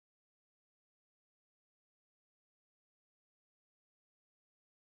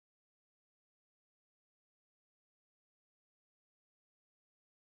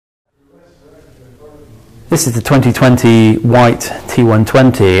This is the 2020 Whyte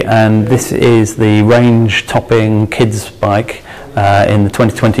T120, and this is the range-topping kids bike in the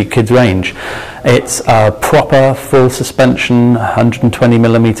 2020 kids range. It's a proper full suspension,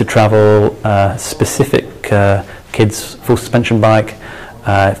 120mm travel, specific kids full suspension bike.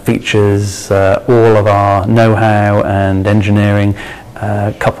 It features all of our know-how and engineering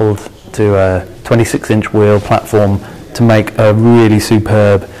coupled to a 26-inch wheel platform to make a really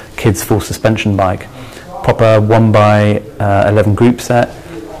superb kids full suspension bike. Proper 1x11 group set,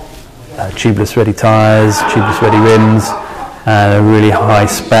 tubeless ready tyres, tubeless ready rims, and a really high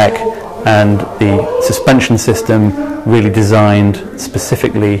spec, and the suspension system really designed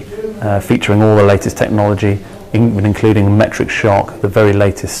specifically featuring all the latest technology, including metric shock, the very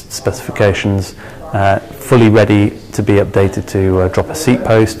latest specifications, fully ready to be updated to drop a seat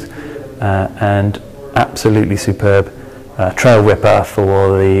post, and absolutely superb trail ripper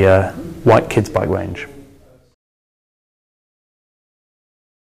for the Whyte kids bike range.